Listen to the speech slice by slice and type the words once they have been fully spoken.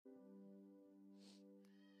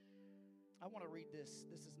I want to read this.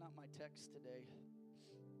 This is not my text today,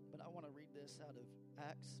 but I want to read this out of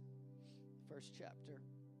Acts, first chapter.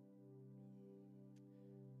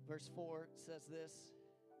 Verse 4 says this.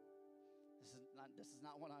 This is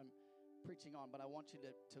not what I'm preaching on, but I want you to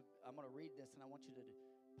I'm going to read this, and I want you to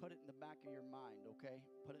put it in the back of your mind, okay?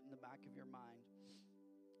 Put it in the back of your mind.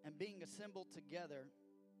 And being assembled together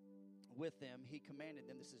with them, he commanded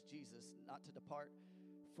them, this is Jesus, not to depart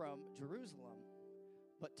from Jerusalem,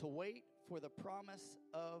 but to wait for the promise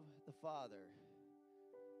of the Father,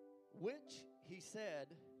 which he said,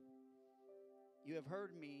 you have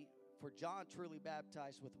heard me, for John truly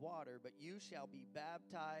baptized with water, but you shall be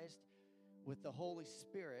baptized with the Holy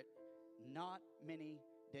Spirit not many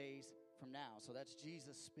days from now. So that's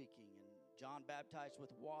Jesus speaking, and John baptized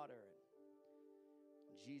with water,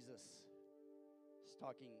 and Jesus is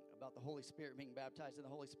talking about the Holy Spirit, being baptized in the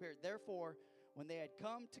Holy Spirit. Therefore, when they had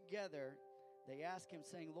come together, they asked him,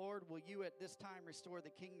 saying, Lord, will you at this time restore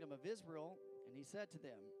the kingdom of Israel? And he said to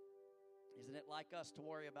them, isn't it like us to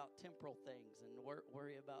worry about temporal things and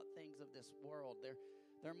worry about things of this world?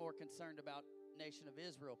 They're more concerned about nation of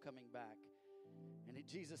Israel coming back. And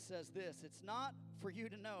Jesus says this, it's not for you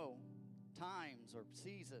to know times or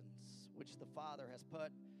seasons which the Father has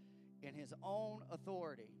put in his own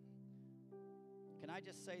authority. Can I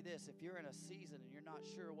just say this? If you're in a season and you're not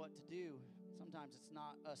sure what to do, sometimes it's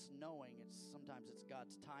not us knowing. Sometimes it's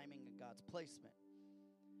God's timing and God's placement.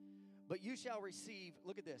 But you shall receive,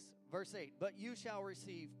 look at this, verse 8. But you shall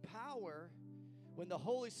receive power when the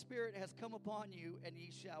Holy Spirit has come upon you, and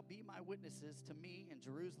ye shall be my witnesses to me in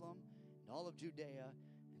Jerusalem and all of Judea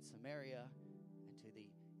and Samaria and to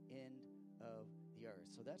the end of the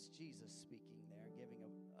earth. So that's Jesus speaking there, giving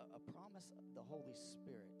a promise of the Holy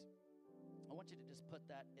Spirit. I want you to just put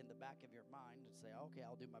that in the back of your mind and say, okay,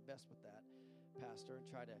 I'll do my best with that, Pastor,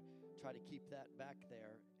 and try to keep that back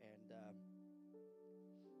there. And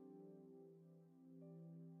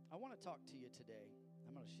I want to talk to you today.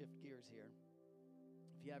 I'm going to shift gears here.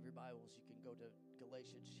 If you have your Bibles, you can go to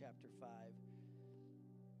Galatians chapter 5.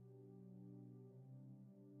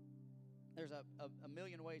 There's a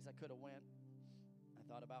million ways I could have went. I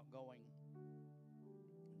thought about going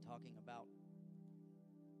and talking about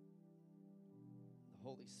the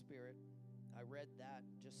Holy Spirit. I read that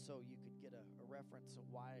just so you could get a reference of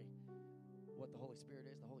what the Holy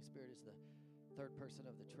Spirit is. The Holy Spirit is the third person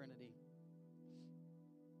of the Trinity.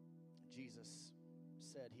 Jesus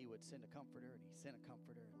said he would send a comforter, and he sent a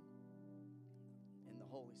comforter in the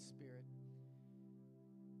Holy Spirit.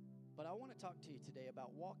 But I want to talk to you today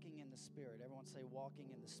about walking in the Spirit. Everyone say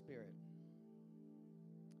walking in the Spirit.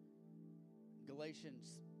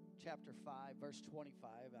 Galatians chapter 5, verse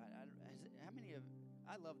 25. How many of,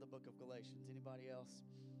 I love the book of Galatians. Anybody else?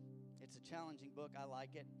 It's a challenging book. I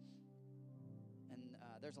like it. And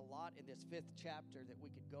there's a lot in this 5th chapter that we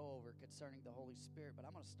could go over concerning the Holy Spirit. But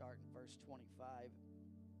I'm going to start in verse 25.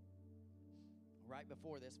 Right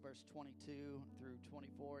before this, verse 22 through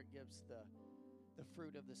 24, it gives the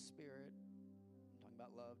fruit of the Spirit. I'm talking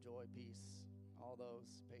about love, joy, peace, all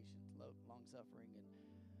those, patience, long suffering.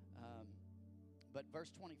 But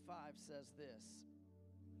verse 25 says this.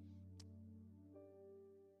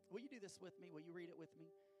 Will you do this with me? Will you read it with me?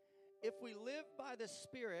 If we live by the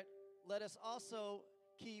Spirit, let us also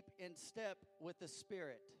keep in step with the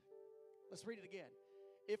Spirit. Let's read it again.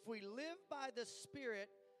 If we live by the Spirit,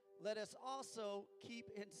 let us also keep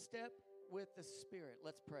in step with the Spirit.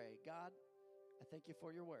 Let's pray. God, I thank you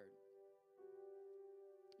for your word.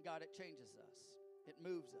 God, it changes us. It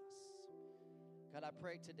moves us. God, I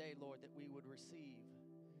pray today, Lord, that we would receive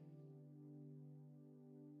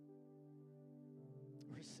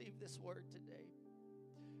this word today.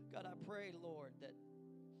 God, I pray, Lord, that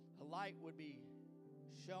a light would be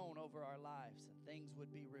shown over our lives and things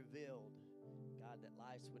would be revealed. God, that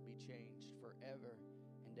lives would be changed forever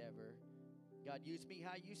and ever. God, use me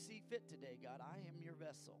how you see fit today, God. I am your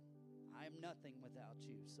vessel. I am nothing without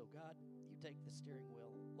you. So, God, you take the steering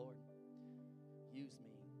wheel, Lord. Use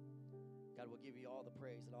me. God, we'll give you all the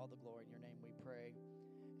praise and all the glory. In your name we pray.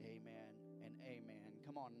 Amen and amen.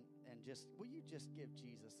 Come on and will you just give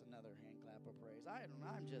Jesus another hand clap of praise? I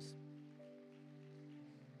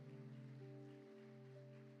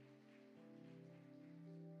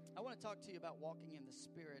want to talk to you about walking in the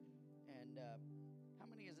Spirit. And how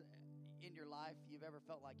many is in your life you've ever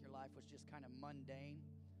felt like your life was just kind of mundane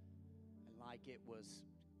and like it was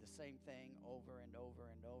the same thing over and over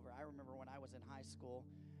and over? I remember when I was in high school,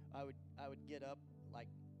 I would get up like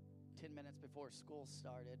 10 minutes before school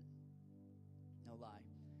started, no lie,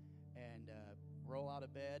 and roll out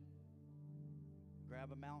of bed,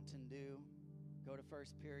 grab a Mountain Dew, go to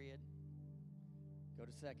first period, Go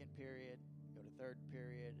to second period, go to third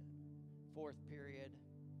period, fourth period,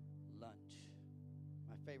 lunch.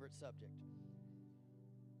 My favorite subject.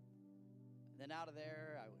 Then out of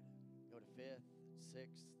there, I would go to fifth,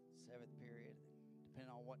 sixth, seventh period. Depending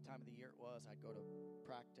on what time of the year it was, I'd go to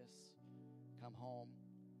practice, come home,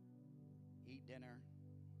 eat dinner,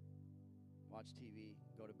 watch TV,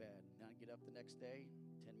 go to bed. Then I'd get up the next day,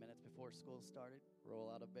 10 minutes before school started, roll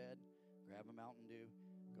out of bed, grab a Mountain Dew,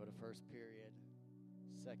 go to first period,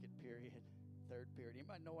 second period, third period.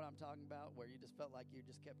 Anybody know what I'm talking about? Where you just felt like you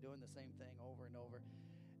just kept doing the same thing over and over.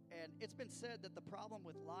 And it's been said that the problem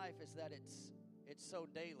with life is that it's so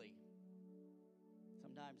daily.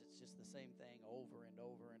 Sometimes it's just the same thing over and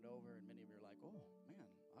over and over. And many of you are like, oh,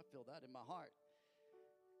 man, I feel that in my heart.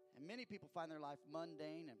 And many people find their life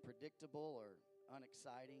mundane and predictable or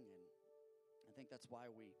unexciting. And I think that's why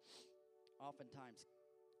we oftentimes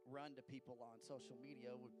run to people on social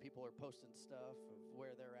media when people are posting stuff of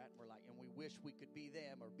where they're at. And we're like, and we wish we could be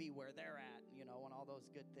them or be where they're at, and all those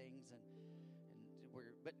good things.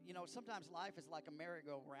 But sometimes life is like a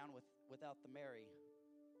merry-go-round without the merry.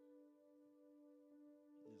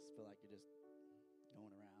 You just feel like you're just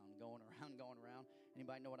going around.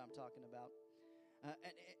 Anybody know what I'm talking about?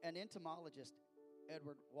 An entomologist,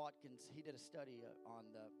 Edward Watkins, he did a study on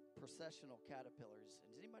the processional caterpillars. And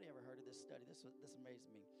has anybody ever heard of this study? This amazed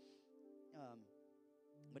me.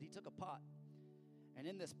 But he took a pot, and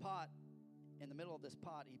in this pot, in the middle of this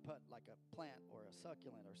pot, he put like a plant or a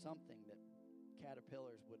succulent or something that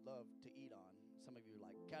caterpillars would love to eat on. Some of you are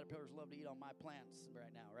like, caterpillars love to eat on my plants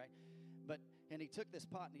right now, right? And he took this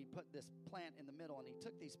pot and he put this plant in the middle, and he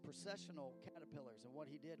took these processional caterpillars, and what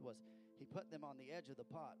he did was he put them on the edge of the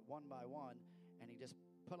pot one by one, and he just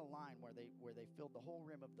put a line where they filled the whole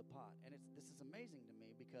rim of the pot. And this is amazing to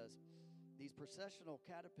me, because these processional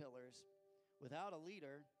caterpillars, without a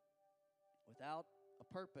leader, without a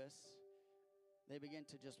purpose, they begin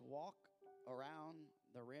to just walk around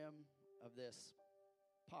the rim of this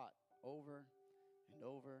pot over and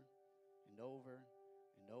over and over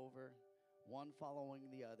and over, one following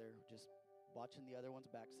the other, just watching the other one's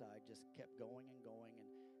backside, just kept going and going. And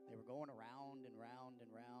they were going around and round and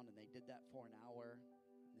round, and they did that for an hour,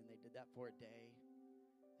 and then they did that for a day.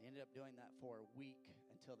 They ended up doing that for a week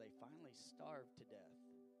until they finally starved to death.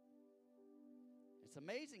 It's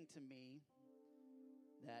amazing to me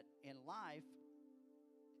that in life,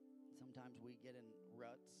 sometimes we get in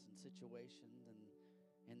ruts and situations, and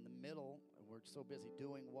in the middle, we're so busy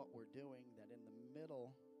doing what we're doing that in the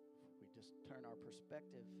middle, we just turn our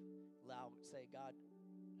perspective, say, God,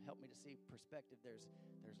 help me to see perspective. There's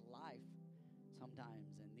life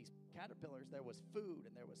sometimes. And these caterpillars, there was food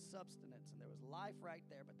and there was substance and there was life right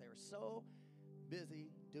there, but they were so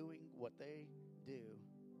busy doing what they do,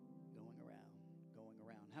 going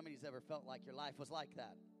around. How many's ever felt like your life was like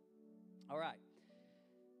that? All right.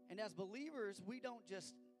 And as believers,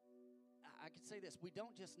 I could say this, we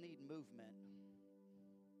don't just need movement.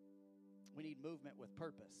 We need movement with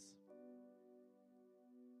purpose.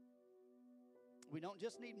 We don't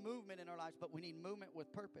just need movement in our lives, but we need movement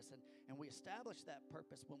with purpose. And we establish that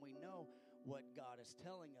purpose when we know what God is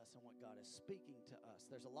telling us and what God is speaking to us.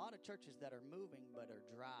 There's a lot of churches that are moving but are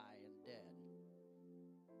dry and dead.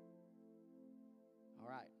 All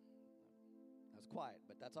right. That was quiet,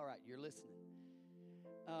 but that's all right. You're listening.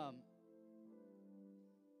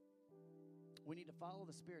 We need to follow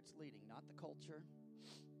the Spirit's leading, not the culture,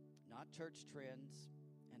 not church trends.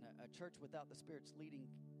 And a church without the Spirit's leading,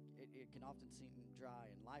 it can often seem dry.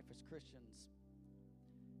 And life as Christians,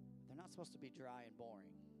 they're not supposed to be dry and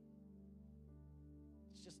boring.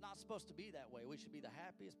 It's just not supposed to be that way. We should be the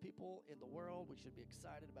happiest people in the world. We should be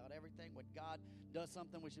excited about everything. When God does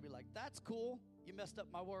something, we should be like, that's cool. You messed up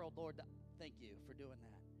my world, Lord. Thank you for doing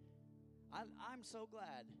that. I'm so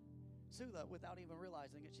glad. Sula, without even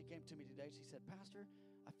realizing it, she came to me today. She said, Pastor,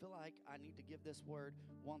 I feel like I need to give this word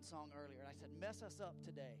one song earlier. And I said, mess us up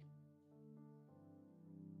today.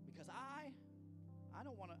 Because I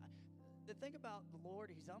don't want to. The thing about the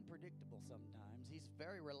Lord, He's unpredictable sometimes. He's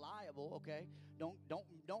very reliable, okay?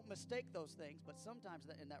 Don't mistake those things. But sometimes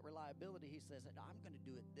in that reliability, He says that I'm going to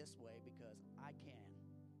do it this way because I can.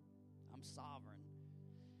 I'm sovereign.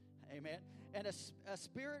 Amen. And a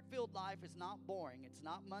Spirit-filled life is not boring. It's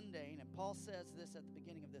not mundane. And Paul says this at the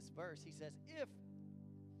beginning of this verse. He says,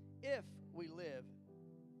 if we live,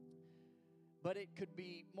 but it could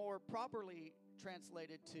be more properly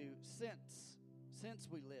translated to since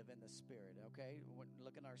we live in the Spirit, okay?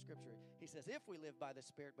 Look in our scripture. He says, if we live by the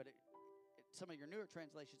Spirit, but some of your newer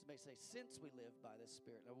translations may say, since we live by the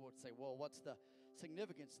Spirit. And we'll say, well, what's the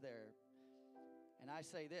significance there? And I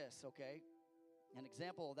say this, okay? An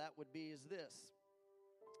example of that would be is this.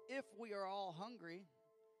 If we are all hungry,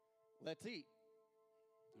 let's eat.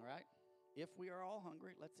 All right? If we are all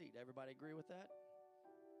hungry, let's eat. Everybody agree with that?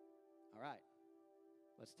 All right.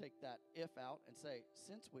 Let's take that if out and say,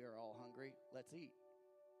 since we are all hungry, let's eat.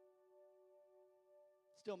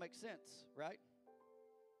 Still makes sense, right?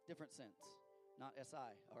 Different sense, not SI,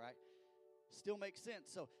 all right? Still makes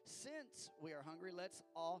sense. So since we are hungry, let's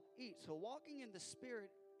all eat. So walking in the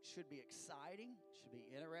Spirit should be exciting, should be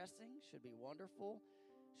interesting, should be wonderful,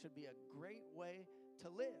 should be a great way to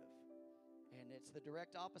live. And it's the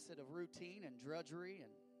direct opposite of routine and drudgery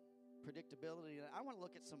and predictability. And I want to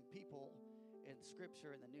look at some people in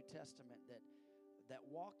Scripture in the New Testament that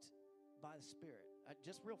walked by the Spirit.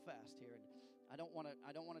 Just real fast here, and I don't want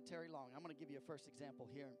to tarry long. I'm going to give you a first example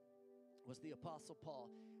here. Was the Apostle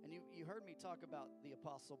Paul, and you heard me talk about the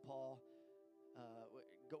Apostle Paul.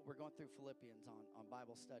 We're going through Philippians on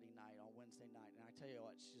Bible study night on Wednesday night, and I tell you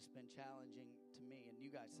what, it's just been challenging to me. And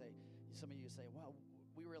you guys say, some of you say, "Well,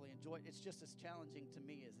 we really enjoy it." It's just as challenging to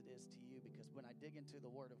me as it is to you, because when I dig into the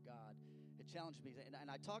Word of God, it challenged me. And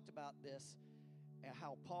I talked about this,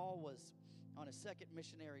 how Paul was on a second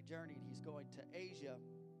missionary journey, and he's going to Asia,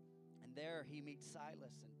 and there he meets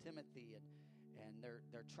Silas and Timothy, and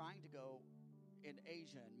they're trying to go in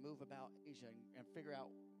Asia and move about Asia and figure out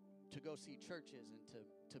to go see churches and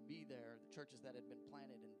to be there, the churches that had been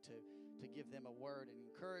planted, and to give them a word and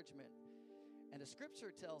encouragement. And the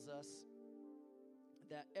Scripture tells us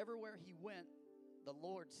that everywhere he went, the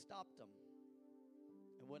Lord stopped him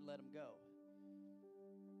and wouldn't let him go.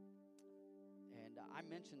 And I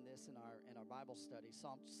mentioned this in our Bible study.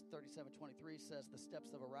 Psalms 37:23 says, "The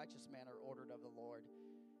steps of a righteous man are ordered of the Lord."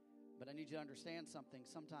 But I need you to understand something.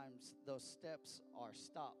 Sometimes those steps are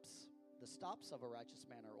stops. The stops of a righteous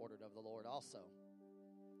man are ordered of the Lord also.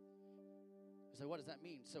 So what does that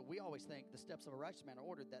mean? So we always think the steps of a righteous man are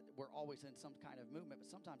ordered, that we're always in some kind of movement. But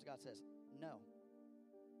sometimes God says, no.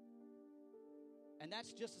 And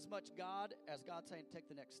that's just as much God as God saying, take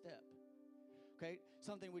the next step. Okay,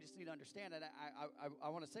 something we just need to understand, and I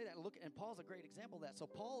want to say that. And Paul's a great example of that. So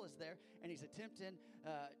Paul is there, and he's attempting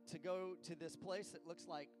to go to this place that looks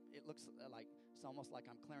like it's almost like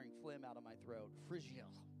I'm clearing phlegm out of my throat. Phrygia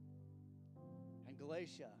and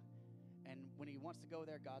Galatia, and when he wants to go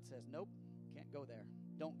there, God says, "Nope, can't go there.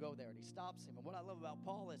 Don't go there." And he stops him. And what I love about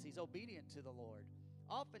Paul is he's obedient to the Lord.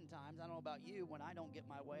 Oftentimes, I don't know about you, when I don't get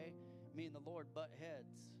my way, me and the Lord butt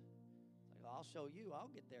heads. It's like, I'll show you. I'll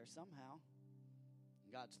get there somehow.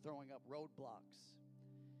 God's throwing up roadblocks.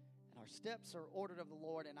 And our steps are ordered of the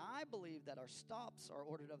Lord, and I believe that our stops are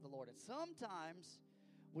ordered of the Lord. And sometimes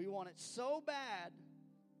we want it so bad,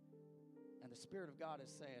 and the Spirit of God is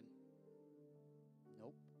saying,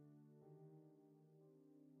 nope.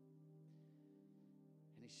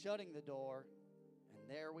 And he's shutting the door, and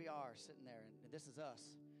there we are sitting there, and this is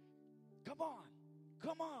us. Come on,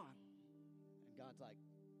 come on. And God's like,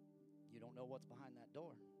 you don't know what's behind that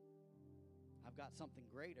door. I've got something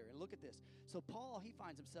greater. And look at this. So Paul, he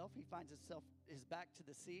finds his back to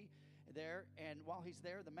the sea there. And while he's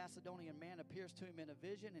there, the Macedonian man appears to him in a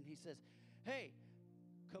vision. And he says, hey,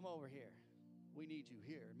 come over here. We need you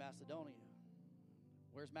here in Macedonia.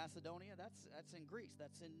 Where's Macedonia? That's in Greece.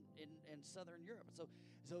 That's in southern Europe.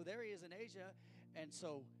 So there he is in Asia. And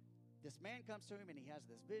so this man comes to him, and he has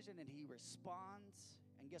this vision, and he responds.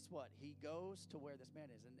 And guess what? He goes to where this man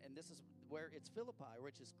is. And this is where it's Philippi,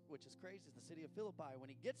 which is crazy. It's the city of Philippi. When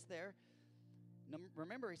he gets there,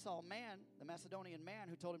 remember, he saw a man, the Macedonian man,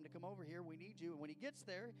 who told him to come over here. We need you. And when he gets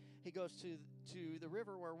there, he goes to the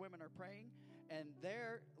river where women are praying. And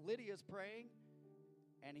there, Lydia's praying.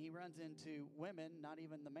 And he runs into women, not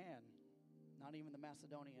even the man, not even the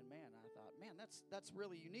Macedonian man. I thought, man, that's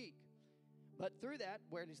really unique. But through that,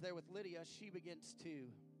 where he's there with Lydia, she begins to,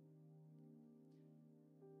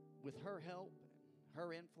 with her help,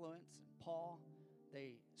 her influence, and Paul,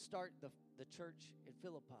 they start the church in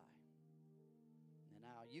Philippi. And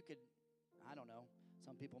now you could, I don't know,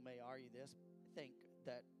 some people may argue this, think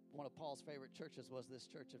that one of Paul's favorite churches was this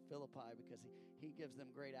church of Philippi, because he gives them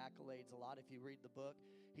great accolades a lot. If you read the book,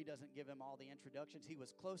 he doesn't give them all the introductions. He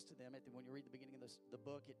was close to them. When you read the beginning of the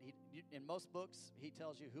book, in most books, he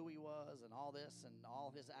tells you who he was and all this and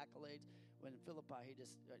all his accolades. When in Philippi,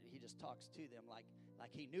 he just talks to them like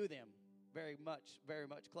he knew them very much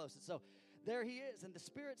close. And so there he is. And the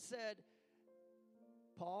Spirit said,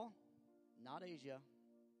 Paul, not Asia,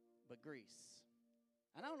 but Greece.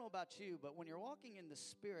 And I don't know about you, but when you're walking in the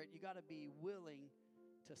Spirit, you got to be willing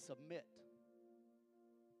to submit.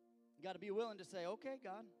 You got to be willing to say, okay,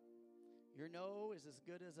 God, your no is as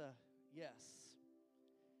good as a yes.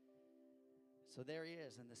 So there he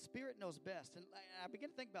is. And the Spirit knows best. And I begin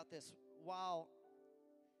to think about this. While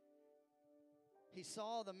he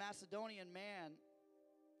saw the Macedonian man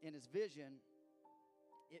in his vision.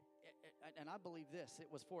 And I believe this,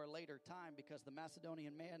 it was for a later time, because the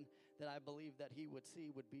Macedonian man that I believe that he would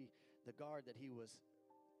see would be the guard that he was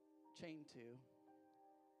chained to,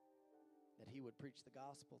 that he would preach the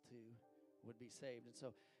gospel to, would be saved. And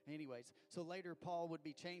so anyways, so later Paul would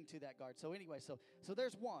be chained to that guard. So anyway, so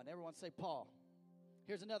there's one. Everyone say Paul.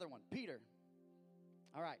 Here's another one, Peter.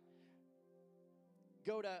 All right.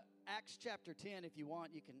 Go to Acts chapter 10 if you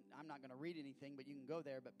want. You can. I'm not going to read anything, but you can go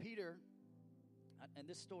there. But Peter, and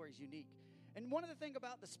this story is unique. And one of the things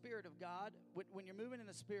about the Spirit of God, when you're moving in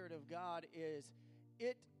the Spirit of God, is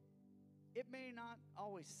it may not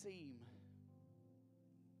always seem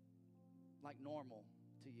like normal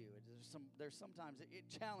to you. There's sometimes it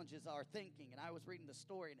challenges our thinking. And I was reading the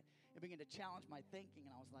story, and it began to challenge my thinking.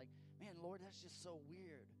 And I was like, man, Lord, that's just so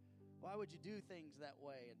weird. Why would you do things that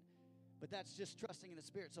way? But that's just trusting in the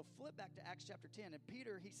Spirit. So flip back to Acts chapter 10. And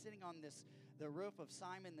Peter, he's sitting on the roof of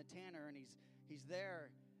Simon the tanner, and he's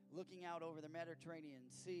there looking out over the Mediterranean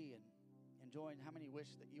Sea and enjoying. How many wish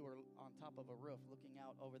that you were on top of a roof looking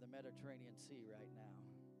out over the Mediterranean Sea right now?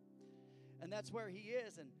 And that's where he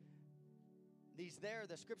is. And he's there.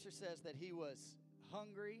 The scripture says that he was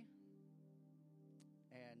hungry,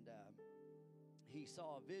 and he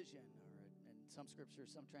saw a vision. And some scripture,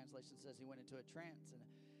 some translation says he went into a trance,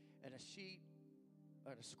 and a sheet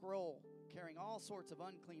or a scroll carrying all sorts of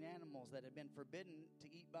unclean animals that had been forbidden to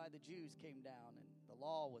eat by the Jews came down, and the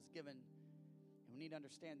law was given. And we need to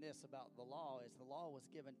understand this about the law, is the law was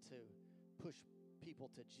given to push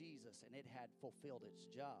people to Jesus, and it had fulfilled its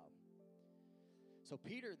job. So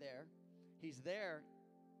Peter he's there,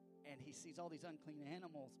 and he sees all these unclean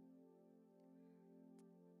animals,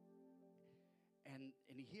 and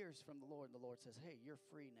he hears from the Lord, and the Lord says, hey, you're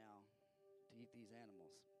free now to eat these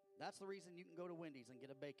animals. That's the reason you can go to Wendy's and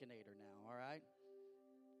get a Baconator now, all right?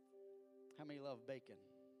 How many love bacon?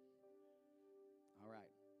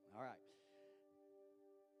 All right.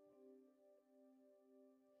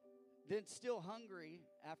 Then still hungry,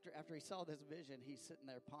 after he saw this vision, he's sitting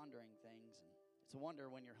there pondering things. And it's a wonder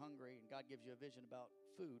when you're hungry and God gives you a vision about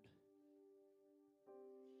food.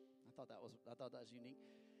 I thought that was unique.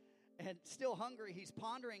 And still hungry, he's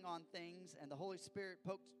pondering on things, and the Holy Spirit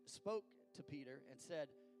spoke to Peter and said,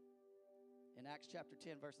 in Acts chapter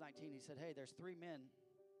 10, verse 19, he said, hey, there's 3 men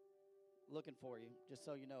looking for you, just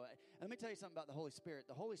so you know. And let me tell you something about the Holy Spirit.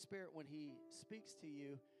 The Holy Spirit, when he speaks to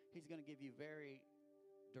you, he's going to give you very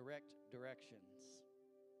direct directions.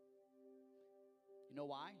 You know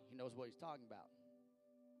why? He knows what he's talking about.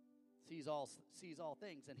 Sees all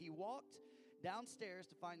things. And he walked downstairs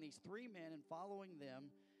to find these 3 men, and following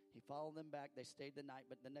them, he followed them back. They stayed the night,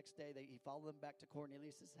 but the next day he followed them back to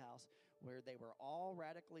Cornelius' house, where they were all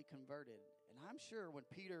radically converted. And I'm sure when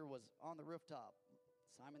Peter was on the rooftop,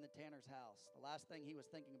 Simon the tanner's house, the last thing he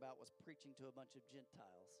was thinking about was preaching to a bunch of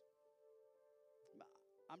Gentiles.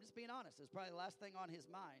 I'm just being honest. It's probably the last thing on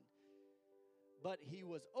his mind. But he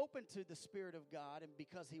was open to the Spirit of God, and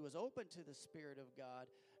because he was open to the Spirit of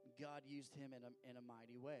God, God used him in a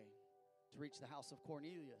mighty way to reach the house of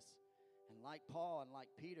Cornelius. And like Paul and like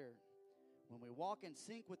Peter, when we walk in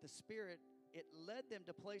sync with the Spirit, it led them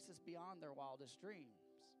to places beyond their wildest dreams.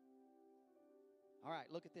 All right,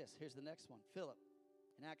 look at this. Here's the next one. Philip,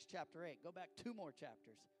 in Acts chapter 8. Go back 2 more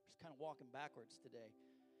chapters. We're just kind of walking backwards today.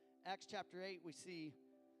 Acts chapter 8, we see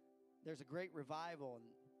there's a great revival, and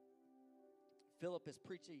Philip is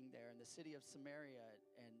preaching there in the city of Samaria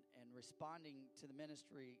and responding to the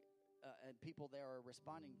ministry, and people there are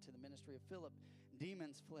responding to the ministry of Philip.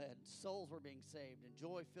 Demons fled, souls were being saved, and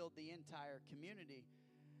joy filled the entire community.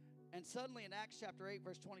 And suddenly in Acts chapter 8,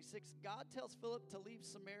 verse 26, God tells Philip to leave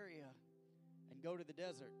Samaria and go to the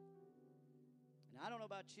desert. And I don't know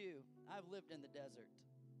about you, I've lived in the desert.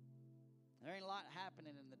 There ain't a lot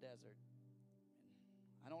happening in the desert.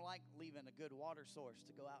 And I don't like leaving a good water source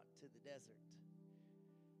to go out to the desert.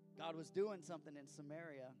 God was doing something in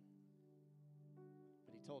Samaria,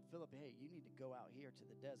 but he told Philip, hey, you need to go out here to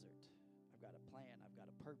the desert. I've got a plan. I've got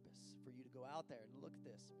a purpose for you to go out there and look at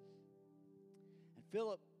this. And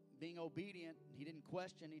Philip, being obedient, he didn't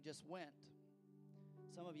question, he just went.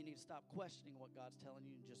 Some of you need to stop questioning what God's telling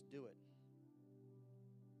you and just do it.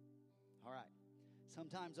 All right.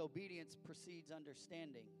 Sometimes obedience precedes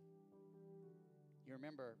understanding. You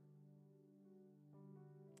remember,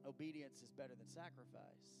 obedience is better than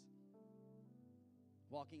sacrifice.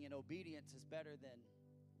 Walking in obedience is better than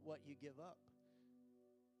what you give up.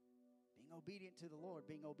 Being obedient to the Lord,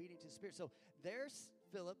 being obedient to the Spirit. So there's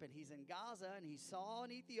Philip, and he's in Gaza, and he saw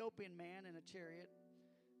an Ethiopian man in a chariot,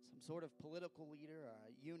 some sort of political leader,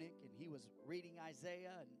 a eunuch, and he was reading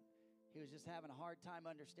Isaiah, and He was just having a hard time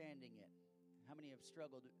understanding it. How many have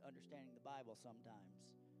struggled understanding the Bible sometimes?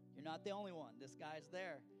 You're not the only one. This guy's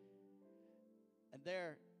there. And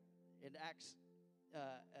there in Acts,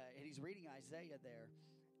 and he's reading Isaiah there.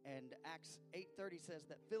 And Acts 8:30 says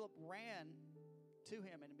that Philip ran to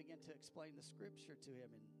him and began to explain the scripture to him.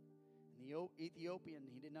 And the Ethiopian,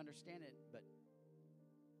 he didn't understand it, but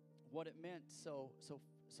what it meant. So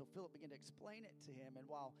Philip began to explain it to him. And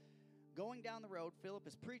while going down the road, Philip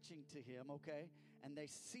is preaching to him, okay? And they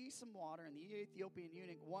see some water, and the Ethiopian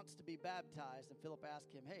eunuch wants to be baptized. And Philip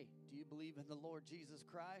asked him, hey, do you believe in the Lord Jesus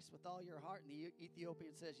Christ with all your heart? And the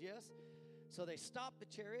Ethiopian says, yes. So they stop the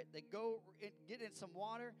chariot. They go get in some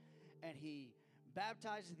water, and he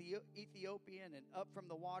baptizes the Ethiopian, and up from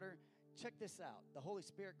the water, check this out. The Holy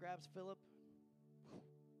Spirit grabs Philip,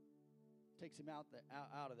 takes him out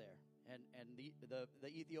of there. And the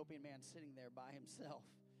Ethiopian man sitting there by himself.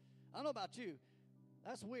 I don't know about you.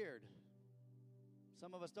 That's weird.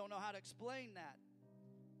 Some of us don't know how to explain that.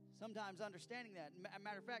 Sometimes understanding that.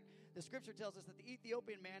 Matter of fact, the scripture tells us that the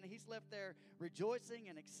Ethiopian man, he's left there rejoicing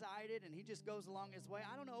and excited, and he just goes along his way.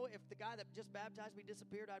 I don't know if the guy that just baptized me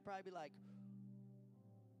disappeared, I'd probably be like,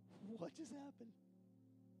 what just happened?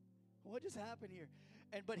 What just happened here?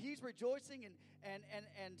 But he's rejoicing,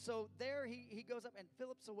 and so there he goes up, and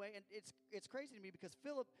Philip's away, and it's crazy to me because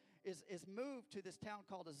Philip is moved to this town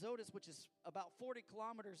called Azotus, which is about 40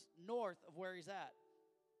 kilometers north of where he's at.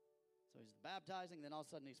 So he's baptizing, then all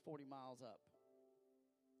of a sudden he's 40 miles up.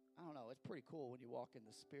 I don't know, it's pretty cool when you walk in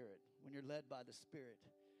the Spirit, when you're led by the Spirit.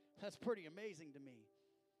 That's pretty amazing to me.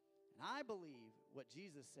 And I believe what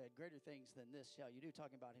Jesus said, greater things than this shall you do,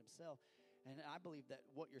 talking about himself. And I believe that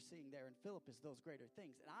what you're seeing there in Philip is those greater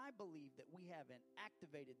things. And I believe that we haven't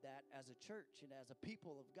activated that as a church and as a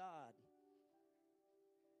people of God.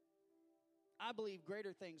 I believe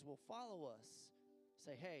greater things will follow us.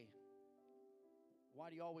 Say, hey, why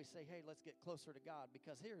do you always say, hey, let's get closer to God?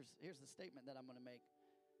 Because here's the statement that I'm going to make.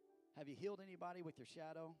 Have you healed anybody with your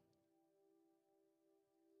shadow?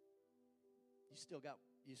 You still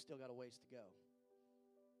got a ways to go.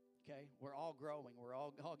 Okay, we're all growing. We're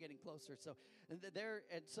all getting closer. So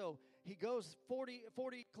so he goes 40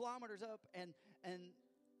 kilometers up, and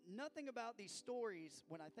nothing about these stories,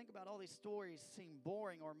 when I think about all these stories, seem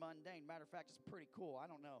boring or mundane. Matter of fact, it's pretty cool. I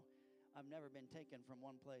don't know. I've never been taken from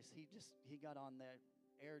one place. He got on the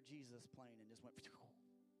Air Jesus plane and just went.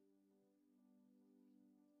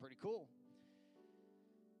 Pretty cool.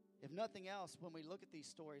 If nothing else, when we look at these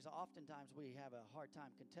stories, oftentimes we have a hard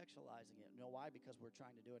time contextualizing it. You know why? Because we're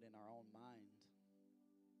trying to do it in our own mind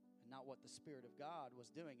and not what the Spirit of God was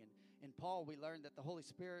doing. And in Paul, we learned that the Holy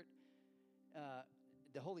Spirit's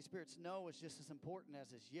no is just as important as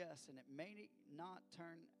his yes, and it may not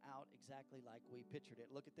turn out exactly like we pictured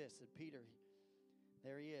it. Look at this. And Peter,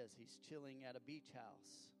 there he is. He's chilling at a beach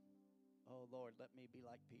house. Oh, Lord, let me be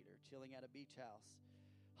like Peter, chilling at a beach house,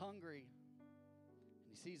 hungry.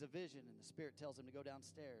 He sees a vision, and the Spirit tells him to go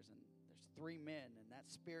downstairs, and there's 3 men, and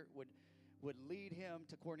that Spirit would lead him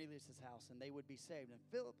to Cornelius' house, and they would be saved. And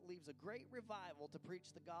Philip leaves a great revival to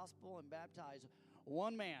preach the gospel and baptize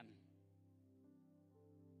one man.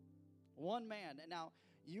 One man. And now,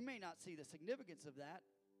 you may not see the significance of that,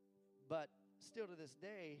 but still to this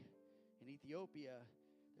day, in Ethiopia,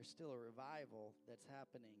 there's still a revival that's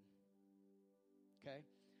happening. Okay?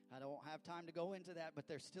 I don't have time to go into that, but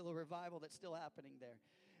there's still a revival that's still happening there.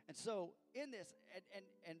 And so in this,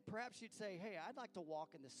 and perhaps you'd say, hey, I'd like to walk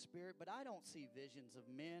in the Spirit, but I don't see visions of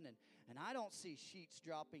men, and I don't see sheets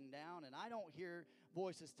dropping down, and I don't hear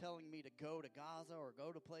voices telling me to go to Gaza or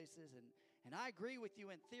go to places. And I agree with you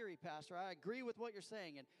in theory, Pastor. I agree with what you're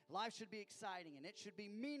saying, and life should be exciting, and it should be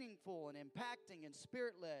meaningful and impacting and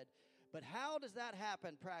Spirit-led. But how does that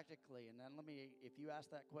happen practically? And then if you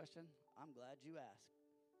ask that question, I'm glad you asked.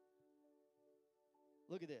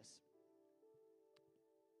 Look at this.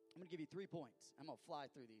 I'm going to give you 3 points. I'm going to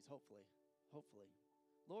fly through these, hopefully.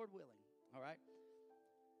 Lord willing. All right?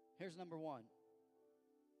 Here's number 1.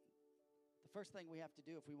 The first thing we have to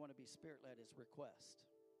do if we want to be Spirit-led is request.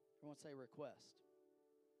 Everyone say request.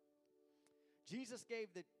 Jesus gave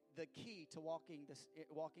the key to walking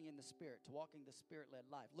in the Spirit, to walking the Spirit-led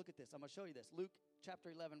life. Look at this. I'm going to show you this. Luke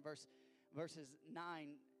chapter 11, verses 9.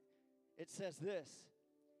 It says this.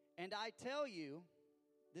 And I tell you,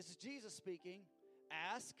 this is Jesus speaking,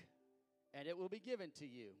 ask, and it will be given to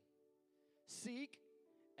you. Seek,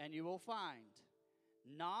 and you will find.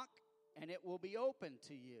 Knock, and it will be open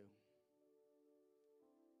to you.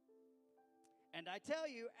 And I tell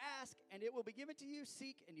you, ask, and it will be given to you.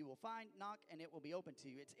 Seek, and you will find. Knock, and it will be open to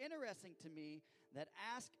you. It's interesting to me that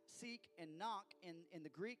ask, seek, and knock in the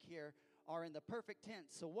Greek here are in the perfect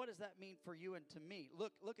tense. So what does that mean for you and to me?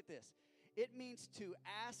 Look at this. It means to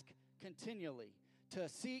ask continually, to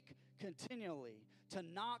seek continually, to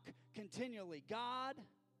knock continually. God,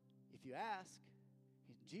 if you ask,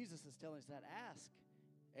 Jesus is telling us that ask,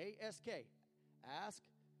 A-S-K, ask,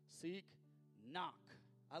 seek, knock.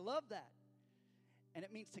 I love that. And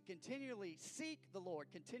it means to continually seek the Lord,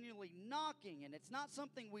 continually knocking. And it's not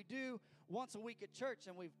something we do once a week at church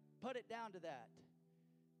and we've put it down to that.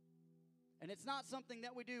 And it's not something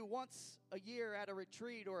that we do once a year at a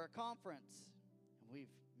retreat or a conference. And we've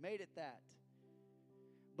made it that.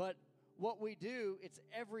 But what we do, it's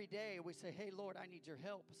every day. We say, hey, Lord, I need your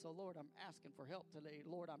help. So, Lord, I'm asking for help today.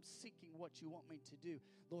 Lord, I'm seeking what you want me to do.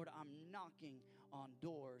 Lord, I'm knocking on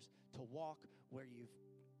doors to walk where you've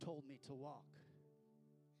told me to walk.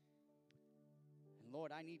 And,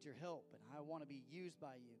 Lord, I need your help, and I want to be used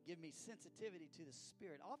by you. Give me sensitivity to the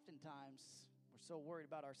Spirit. Oftentimes, we're so worried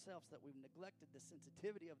about ourselves that we've neglected the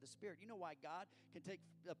sensitivity of the Spirit. You know why God can take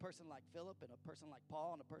a person like Philip and a person like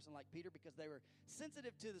Paul and a person like Peter? Because they were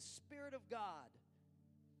sensitive to the Spirit of God.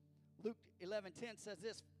 Luke 11:10 says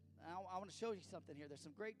this. I want to show you something here. There's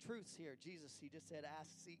some great truths here. Jesus, he just said,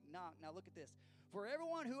 ask, seek, knock. Now look at this. For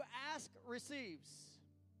everyone who asks receives,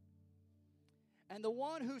 and the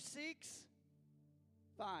one who seeks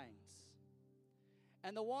finds,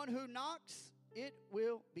 and the one who knocks, it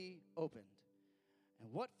will be opened.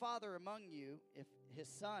 And what father among you, if his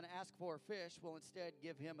son asks for a fish, will instead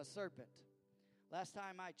give him a serpent? Last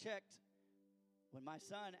time I checked, when my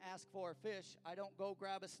son asks for a fish, I don't go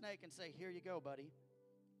grab a snake and say, here you go, buddy.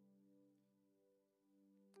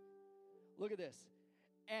 Look at this.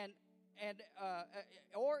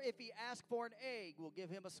 Or if he asks for an egg, we'll give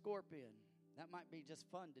him a scorpion. That might be just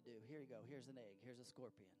fun to do. Here you go. Here's an egg. Here's a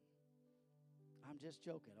scorpion. I'm just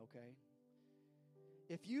joking, okay?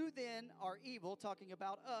 If you then are evil, talking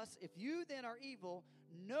about us, if you then are evil,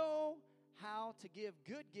 know how to give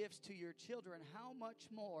good gifts to your children, how much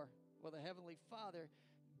more will the Heavenly Father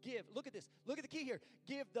give? Look at this. Look at the key here.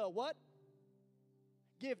 Give the what?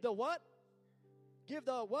 Give the what? Give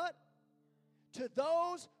the what? To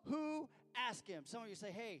those who ask him. Some of you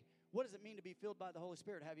say, hey, what does it mean to be filled by the Holy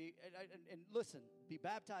Spirit? Have you? And listen, be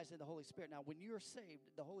baptized in the Holy Spirit. Now, when you're saved,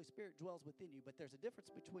 the Holy Spirit dwells within you, but there's a difference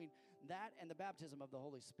between that and the baptism of the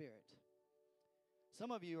Holy Spirit. Some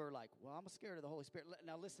of you are like, well, I'm scared of the Holy Spirit.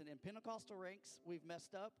 Now, listen, in Pentecostal ranks, we've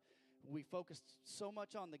messed up. We focused so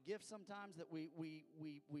much on the gifts sometimes that we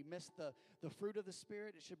miss the fruit of the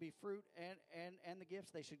Spirit. It should be fruit and the gifts.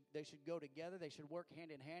 They should go together. They should work hand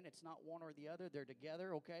in hand. It's not one or the other. They're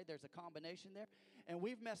together, okay? There's a combination there. And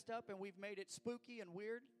we've messed up and we've made it spooky and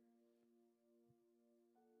weird.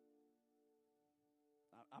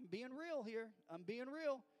 I'm being real here. I'm being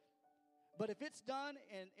real. But if it's done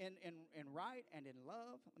in right and in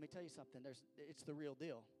love, let me tell you something. It's the real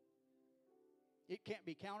deal. It can't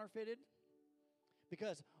be counterfeited,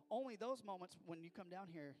 because only those moments when you come down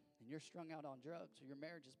here and you're strung out on drugs or your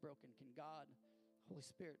marriage is broken, can God, Holy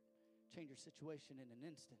Spirit, change your situation in an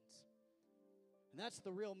instance. And that's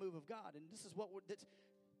the real move of God. And this is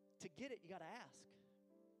to get it, you got to ask.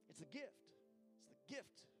 It's a gift. It's the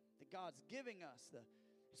gift that God's giving us.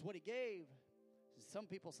 It's what he gave. Some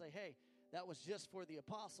people say, hey, that was just for the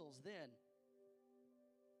apostles then.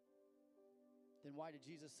 Then why did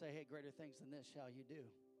Jesus say, hey, greater things than this shall you do?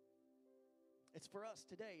 It's for us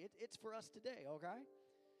today. It's for us today, okay?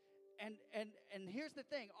 And here's the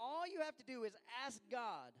thing. All you have to do is ask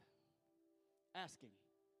God. Ask him.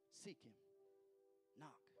 Seek him.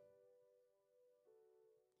 Knock.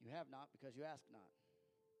 You have not because you ask not.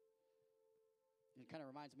 It kind of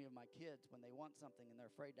reminds me of my kids when they want something and they're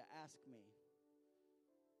afraid to ask me.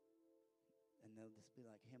 And they'll just be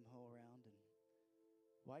like him-ho around. And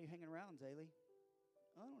why are you hanging around, Zaylee?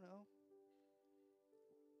 I don't know.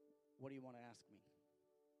 What do you want to ask me?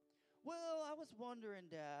 Well, I was wondering,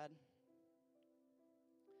 Dad,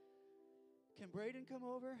 can Braden come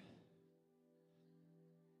over?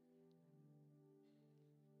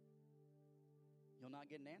 You'll not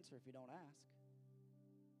get an answer if you don't ask.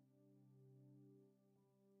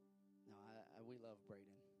 No, we love Braden.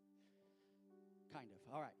 Kind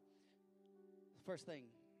of. All right. The first thing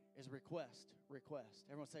is request. Request.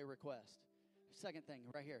 Everyone say request. Second thing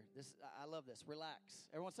right here. I love this. Relax.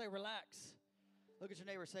 Everyone say relax. Look at your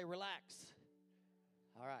neighbor. Say relax.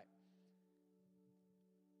 All right.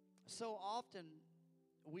 So often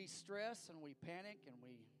we stress and we panic and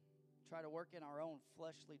we try to work in our own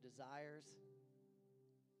fleshly desires.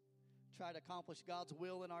 Try to accomplish God's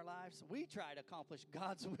will in our lives. We try to accomplish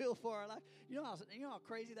God's will for our life. You know how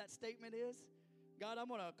crazy that statement is? God, I'm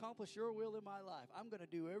going to accomplish your will in my life. I'm going to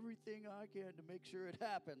do everything I can to make sure it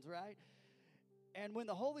happens, right? And when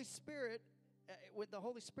the Holy Spirit,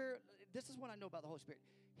 this is what I know about the Holy Spirit.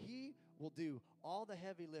 He will do all the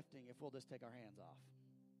heavy lifting if we'll just take our hands off.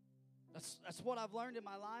 That's what I've learned in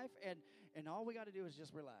my life, and all we got to do is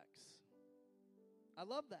just relax. I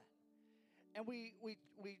love that. And we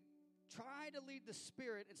try to lead the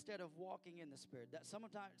Spirit instead of walking in the Spirit. That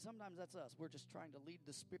sometimes that's us. We're just trying to lead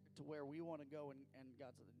the Spirit to where we want to go, and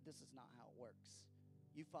God said, this is not how it works.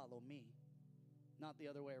 You follow me, not the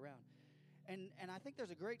other way around. And I think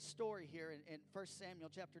there's a great story here in 1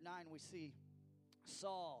 Samuel chapter 9. We see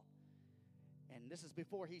Saul, and this is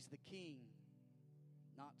before he's the king.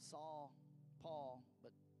 Not Saul, Paul,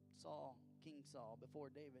 but Saul, King Saul, before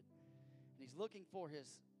David. And he's looking for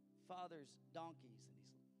his father's donkeys, and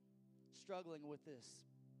he's struggling with this.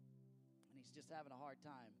 And he's just having a hard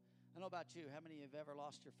time. I don't know about you. How many of you have ever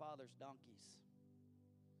lost your father's donkeys?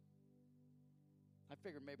 I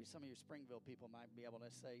figured maybe some of you Springville people might be able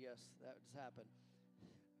to say, yes, that has happened.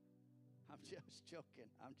 I'm just joking.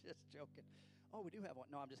 Oh, we do have one.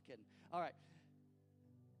 No, I'm just kidding. All right.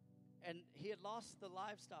 And he had lost the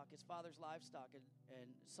livestock, his father's livestock. And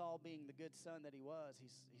Saul, being the good son that he was,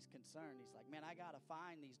 he's concerned. He's like, man, I got to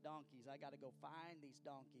find these donkeys. I got to go find these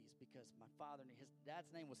donkeys because my father, his dad's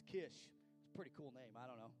name was Kish. It's a pretty cool name. I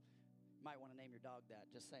don't know. You might want to name your dog that.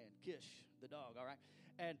 Just saying. Kish, the dog, all right?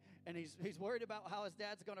 And he's worried about how his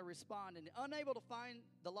dad's going to respond. And unable to find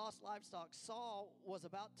the lost livestock, Saul was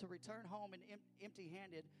about to return home and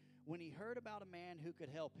empty-handed when he heard about a man who could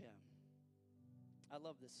help him. I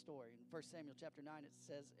love this story. In 1 Samuel chapter 9, it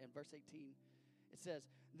says, in verse 18, it says,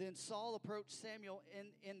 then Saul approached Samuel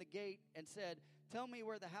in the gate and said, tell me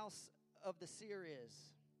where the house of the seer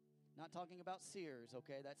is. Not talking about seers,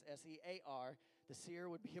 okay? That's S-E-A-R. The seer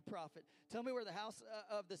would be a prophet. Tell me where the house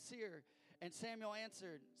of the seer. And Samuel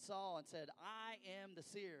answered Saul and said, I am the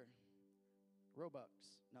seer.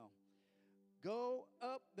 Robux, no. Go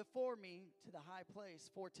up before me to the high place,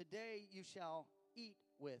 for today you shall eat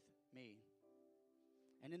with me.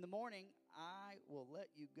 And in the morning, I will let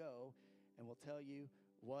you go and will tell you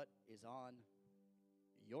what is on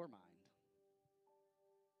your mind.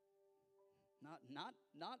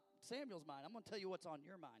 Not Samuel's mind. I'm going to tell you what's on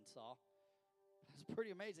your mind, Saul. It's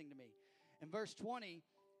pretty amazing to me. In verse 20,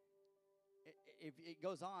 it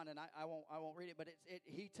goes on, and I won't read it, but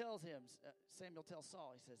he tells him, Samuel tells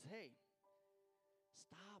Saul, he says, hey,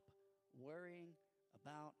 stop worrying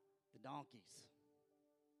about the donkeys.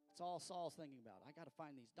 That's all Saul's thinking about. I got to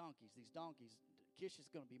find these donkeys. Kish is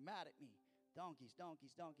going to be mad at me. Donkeys.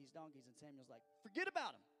 And Samuel's like, forget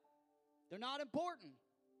about them. They're not important.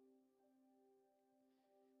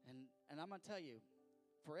 And I'm going to tell you,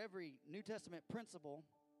 for every New Testament principle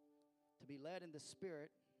to be led in the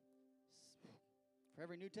Spirit, for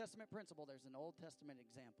every New Testament principle, there's an Old Testament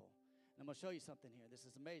example. And I'm going to show you something here. This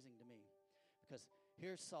is amazing to me. Because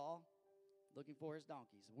here's Saul looking for his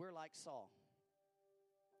donkeys. We're like Saul.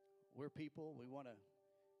 We're people, we want to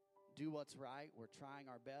do what's right. We're trying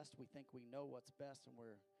our best. We think we know what's best, and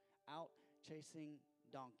we're out chasing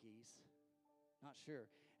donkeys. Not sure.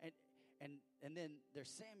 And then there's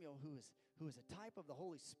Samuel, who is a type of the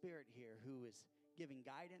Holy Spirit here, who is giving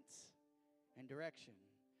guidance and direction.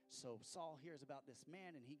 So Saul hears about this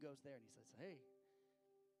man, and he goes there, and he says, hey,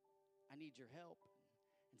 I need your help.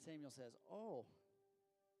 And Samuel says, oh,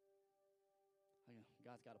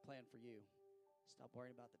 God's got a plan for you. Stop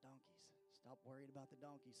worrying about the donkeys. Stop worrying about the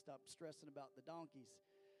donkeys. Stop stressing about the donkeys.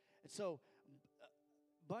 And so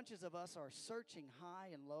bunches of us are searching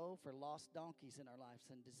high and low for lost donkeys in our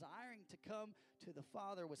lives and desiring to come to the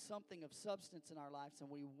Father with something of substance in our lives,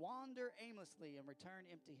 and we wander aimlessly and return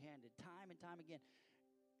empty-handed time and time again.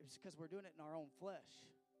 It's because we're doing it in our own flesh.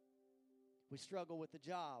 We struggle with the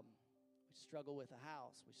job. We struggle with a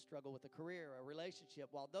house. We struggle with a career, a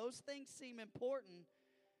relationship. While those things seem important,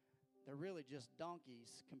 they're really just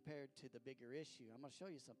donkeys compared to the bigger issue. I'm going to show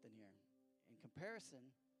you something here. In comparison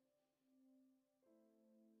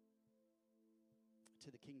to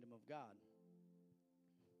the kingdom of God,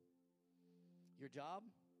 your job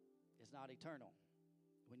is not eternal.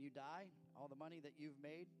 When you die, all the money that you've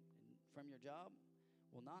made from your job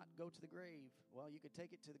will not go to the grave. Well, you could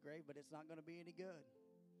take it to the grave, but it's not going to be any good.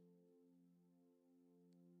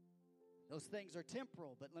 Those things are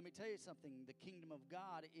temporal, but let me tell you something. The kingdom of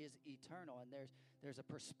God is eternal, and there's a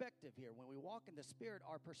perspective here. When we walk in the Spirit,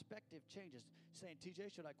 our perspective changes. Saying,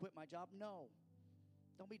 TJ, should I quit my job? No.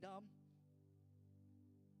 Don't be dumb.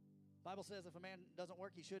 The Bible says if a man doesn't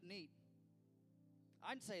work, he shouldn't eat.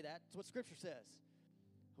 I didn't say that. It's what Scripture says.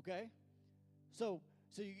 Okay? So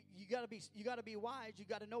So you got to be wise. You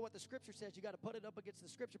got to know what the scripture says. You got to put it up against the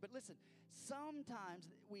scripture. But listen, sometimes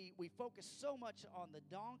we focus so much on the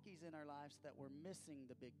donkeys in our lives that we're missing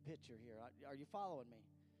the big picture here. Are you following me?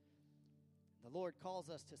 The Lord calls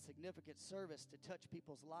us to significant service to touch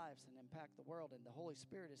people's lives and impact the world. And the Holy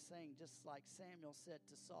Spirit is saying, just like Samuel said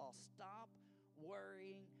to Saul, stop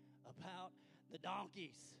worrying about the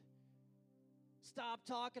donkeys. Stop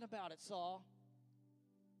talking about it, Saul.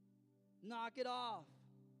 Knock it off.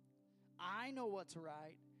 I know what's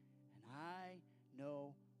right, and I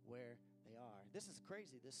know where they are. This is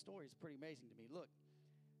crazy. This story is pretty amazing to me. Look,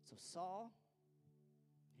 so Saul,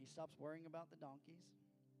 he stops worrying about the donkeys,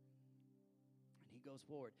 and he goes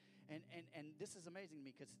forward. And this is amazing to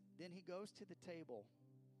me because then he goes to the table,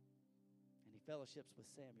 and he fellowships with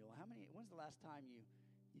Samuel. When's the last time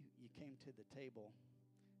you came to the table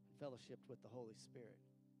and fellowshipped with the Holy Spirit?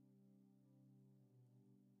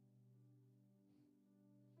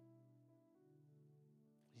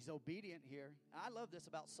 He's obedient here. I love this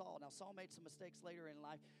about Saul. Now, Saul made some mistakes later in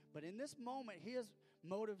life, but in this moment, his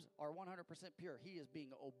motives are 100% pure. He is being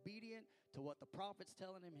obedient to what the prophet's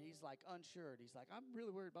telling him, and he's like unsure. He's like, I'm really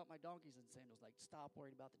worried about my donkeys. And Samuel's like, stop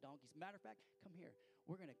worrying about the donkeys. Matter of fact, come here.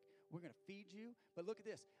 We're gonna feed you. But look at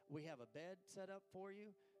this. We have a bed set up for you.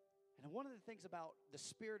 And one of the things about the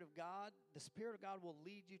Spirit of God will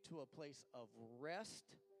lead you to a place of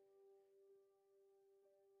rest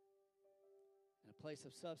and a place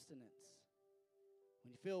of substance.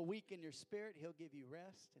 When you feel weak in your spirit, He'll give you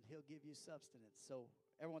rest and He'll give you substance. So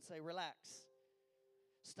everyone say, relax.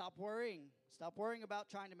 Stop worrying. Stop worrying about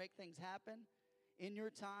trying to make things happen in your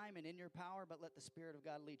time and in your power, but let the Spirit of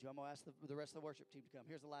God lead you. I'm going to ask the rest of the worship team to come.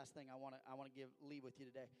 Here's the last thing I want to leave with you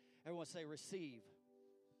today. Everyone say, receive.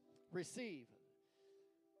 Receive.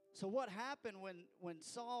 So what happened when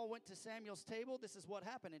Saul went to Samuel's table? This is what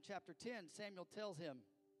happened in chapter 10. Samuel tells him,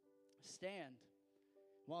 stand.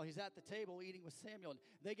 While he's at the table eating with Samuel,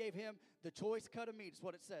 they gave him the choice cut of meat. Is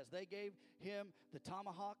what it says. They gave him the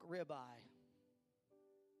tomahawk ribeye.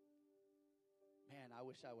 Man, I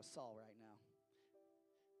wish I was Saul right now.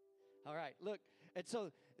 All right, look, and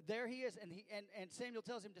so there he is, and Samuel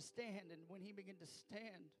tells him to stand, and when he began to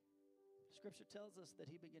stand, Scripture tells us that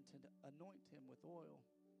he began to anoint him with oil.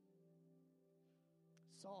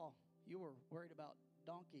 Saul, you were worried about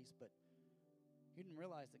donkeys, but you didn't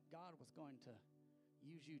realize that God was going to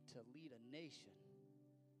use you to lead a nation.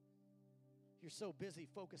 You're so busy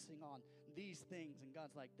focusing on these things, and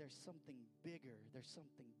God's like, there's something bigger, there's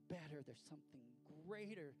something better, there's something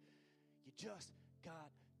greater. You just got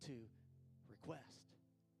to request.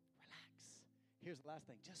 Relax. Here's the last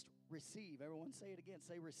thing. Just receive. Everyone say it again.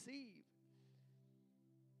 Say receive.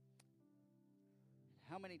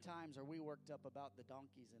 How many times are we worked up about the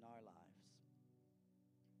donkeys in our lives?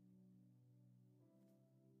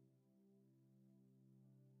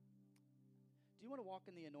 Do you want to walk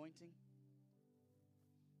in the anointing?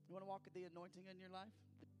 You want to walk in the anointing in your life?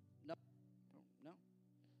 No? No?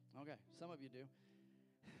 Okay, some of you do.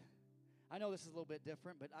 I know this is a little bit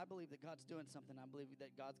different, but I believe that God's doing something. I believe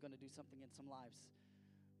that God's going to do something in some lives.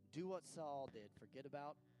 Do what Saul did. Forget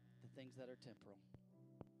about the things that are temporal.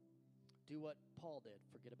 Do what Paul did.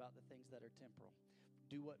 Forget about the things that are temporal.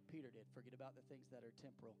 Do what Peter did. Forget about the things that are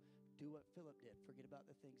temporal. Do what Philip did. Forget about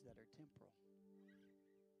the things that are temporal.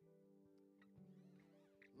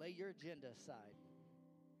 Lay your agenda aside.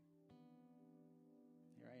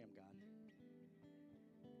 Here I am, God.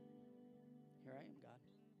 Here I am, God.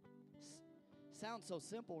 Sounds so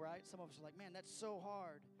simple, right? Some of us are like, man, that's so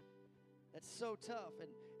hard. That's so tough.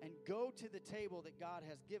 And go to the table that God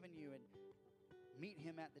has given you and meet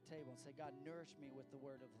Him at the table and say, God, nourish me with the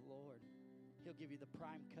word of the Lord. He'll give you the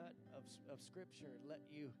prime cut of Scripture and let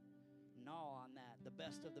you gnaw on that, the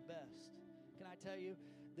best of the best. Can I tell you,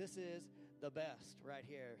 this is the best right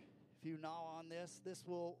here. If you gnaw on this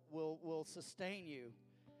will sustain you.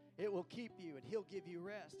 It will keep you, and He'll give you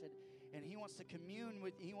rest. And He wants you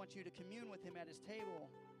to commune with Him at His table.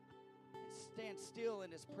 And stand still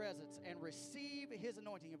in His presence and receive His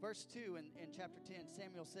anointing. In verse 2 in chapter 10,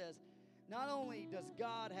 Samuel says, not only does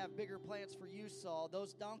God have bigger plans for you, Saul,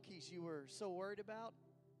 those donkeys you were so worried about.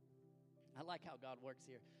 I like how God works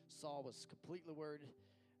here. Saul was completely worried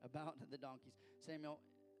about the donkeys. Samuel,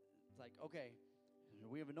 it's like, okay,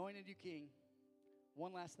 we have anointed you king.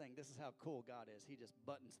 One last thing. This is how cool God is. He just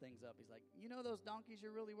buttons things up. He's like, you know those donkeys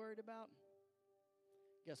you're really worried about?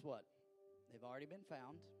 Guess what? They've already been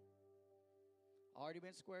found. Already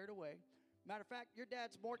been squared away. Matter of fact, your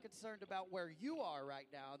dad's more concerned about where you are right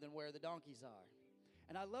now than where the donkeys are.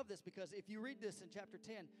 And I love this because if you read this in chapter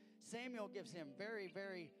 10, Samuel gives him very,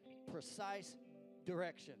 very precise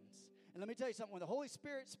directions. And let me tell you something. When the Holy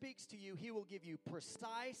Spirit speaks to you, He will give you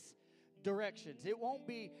precise directions. It won't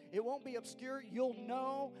be obscure. You'll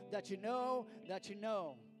know that you know that you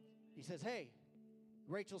know. He says, hey,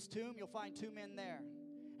 Rachel's tomb, you'll find 2 men there.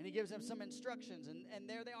 And He gives them some instructions, and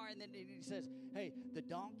there they are. And then He says, hey, the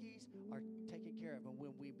donkeys are taken care of. And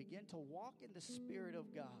when we begin to walk in the Spirit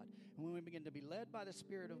of God, and when we begin to be led by the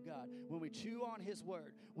Spirit of God, when we chew on His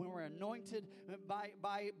Word, when we're anointed by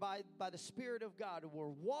the Spirit of God, we're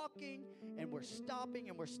walking and we're stopping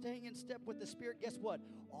and we're staying in step with the Spirit, guess what?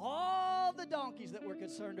 All the donkeys that we're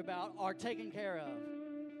concerned about are taken care of.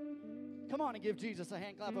 Come on and give Jesus a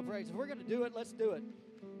hand clap of praise. If we're going to do it, let's do it.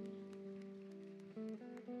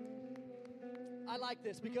 I like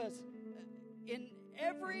this because in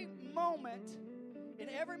every moment, do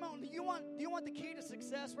you want the key to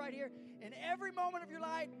success right here? In every moment of your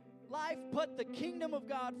life, put the kingdom of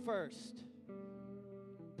God first.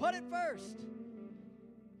 Put it first.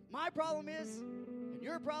 My problem is, and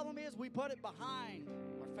your problem is, we put it behind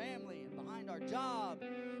our family and behind our job.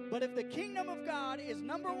 But if the kingdom of God is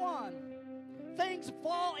number one, things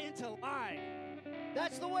fall into line.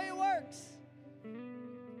 That's the way it works.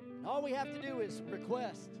 All we have to do is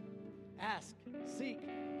request, ask, seek,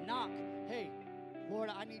 knock. Hey,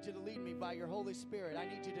 Lord, I need you to lead me by your Holy Spirit. I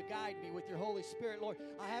need you to guide me with your Holy Spirit. Lord,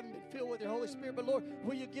 I haven't been filled with your Holy Spirit, but Lord,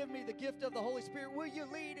 will you give me the gift of the Holy Spirit? Will you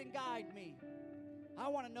lead and guide me? I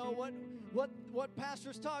want to know what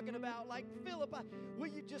Pastor's talking about. Like Philip, will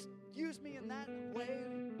you just use me in that way?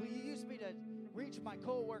 Will you use me to reach my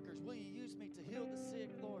co-workers? Will you use me to heal the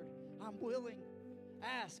sick, Lord? I'm willing.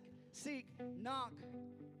 Ask, seek, knock.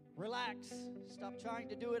 Relax. Stop trying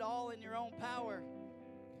to do it all in your own power.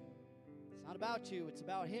 It's not about you. It's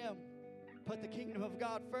about Him. Put the kingdom of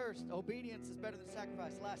God first. Obedience is better than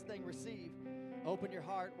sacrifice. Last thing, receive. Open your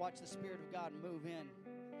heart. Watch the Spirit of God move in.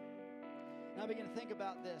 Now begin to think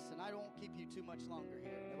about this, and I won't keep you too much longer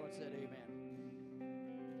here. Everyone said amen.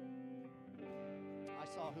 I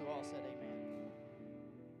saw who all said amen.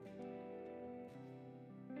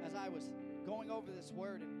 As I was going over this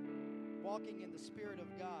word and walking in the Spirit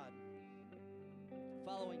of God,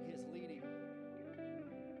 following His leading,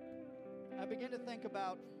 I began to think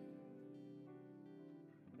about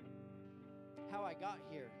how I got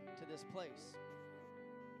here to this place.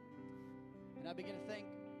 And I began to think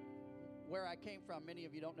where I came from. Many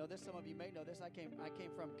of you don't know this. Some of you may know this. I came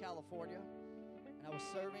from California, and I was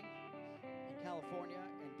serving in California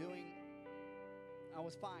and I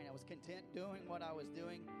was fine. I was content doing what I was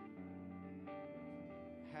doing.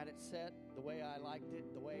 Had it set the way I liked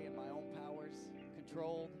it, the way in my own powers,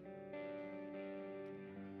 controlled.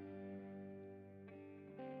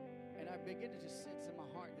 And I began to just sense in my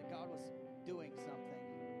heart that God was doing something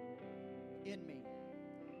in me,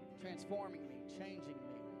 transforming me, changing me.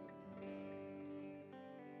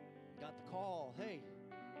 Got the call, hey,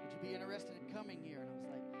 would you be interested in coming here? And I was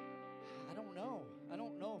like, I don't know. I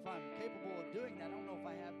don't know if I'm capable of doing that. I don't know if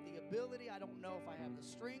I have the ability. I don't know if I have the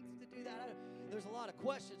strength to do that. There's a lot of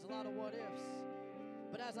questions, a lot of what ifs.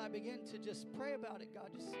 But as I begin to just pray about it,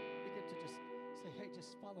 God just began to just say, hey,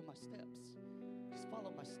 just follow my steps. Just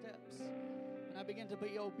follow my steps. And I began to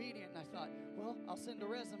be obedient, and I thought, well, I'll send a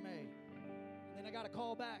resume. And then I got a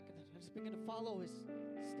call back, and I just began to follow His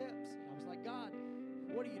steps. And I was like, God,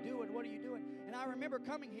 what are you doing? What are you doing? And I remember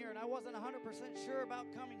coming here, and I wasn't 100% sure about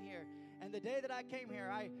coming here. And the day that I came here,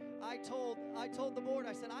 I told the board,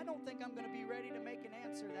 I said, I don't think I'm going to be ready to make an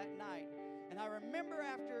answer that night. And I remember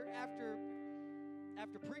after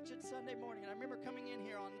preaching Sunday morning, and I remember coming in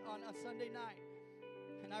here on a Sunday night,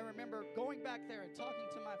 and I remember going back there and talking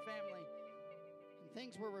to my family, and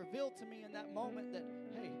things were revealed to me in that moment that,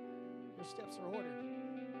 hey, your steps are ordered.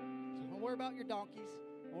 So don't worry about your donkeys.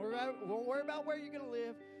 Don't worry about where you're going to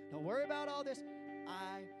live. Don't worry about all this.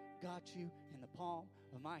 I got you in the palm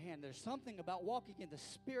of my hand. There's something about walking in the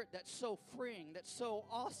Spirit that's so freeing, that's so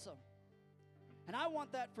awesome. And I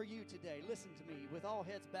want that for you today. Listen to me, with all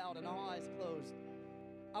heads bowed and all eyes closed.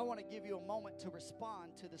 I want to give you a moment to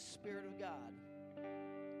respond to the Spirit of God.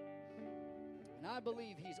 And I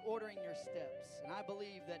believe He's ordering your steps. And I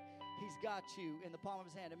believe that He's got you in the palm of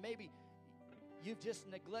His hand. And maybe you've just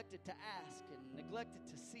neglected to ask and neglected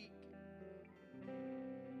to seek.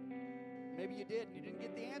 Maybe you did and you didn't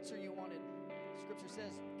get the answer you wanted. Scripture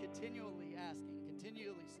says continually asking,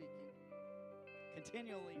 continually seeking,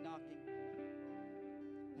 continually knocking.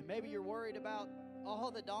 And maybe you're worried about all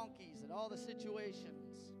the donkeys and all the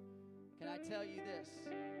situations. Can I tell you this?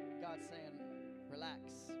 God's saying,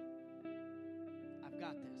 relax. I've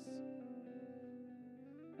got this.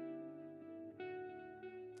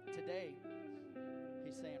 Today,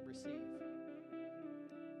 He's saying, receive.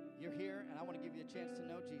 you're here, and I want to give you a chance to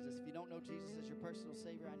know Jesus. If you don't know Jesus as your personal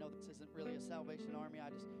Savior, I know this isn't really a salvation army,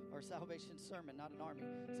 or salvation sermon, not an army.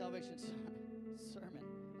 Salvation sermon.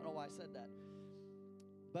 I don't know why I said that.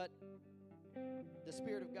 But the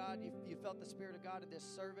Spirit of God, you felt the Spirit of God in this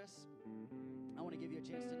service. I want to give you a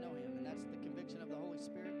chance to know Him, and that's the conviction of the Holy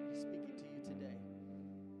Spirit. He's speaking to you today.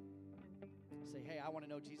 Say, hey, I want to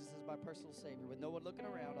know Jesus as my personal Savior. With no one looking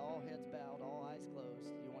around, all heads bowed, all eyes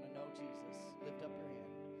closed. You want to know Jesus. Lift up your hand.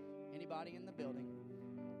 Anybody in the building?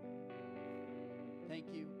 Thank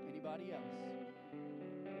you. Anybody else?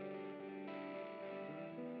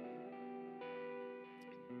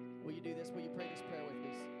 Will you do this? Will you pray this prayer with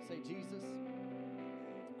me? Say, Jesus,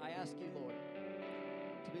 I ask you, Lord,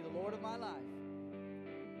 to be the Lord of my life.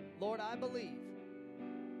 Lord, I believe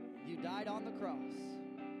you died on the cross.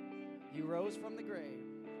 You rose from the grave.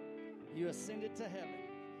 You ascended to heaven.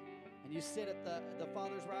 And you sit at the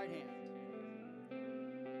Father's right hand.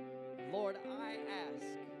 Lord, I ask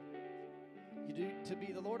you to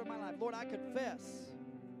be the Lord of my life. Lord, I confess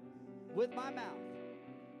with my mouth,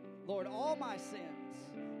 Lord, all my sins,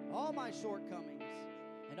 all my shortcomings,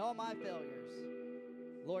 and all my failures.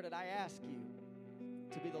 Lord, and I ask you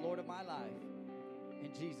to be the Lord of my life.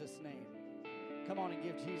 In Jesus' name. Come on and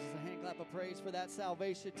give Jesus a hand clap of praise for that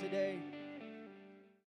salvation today.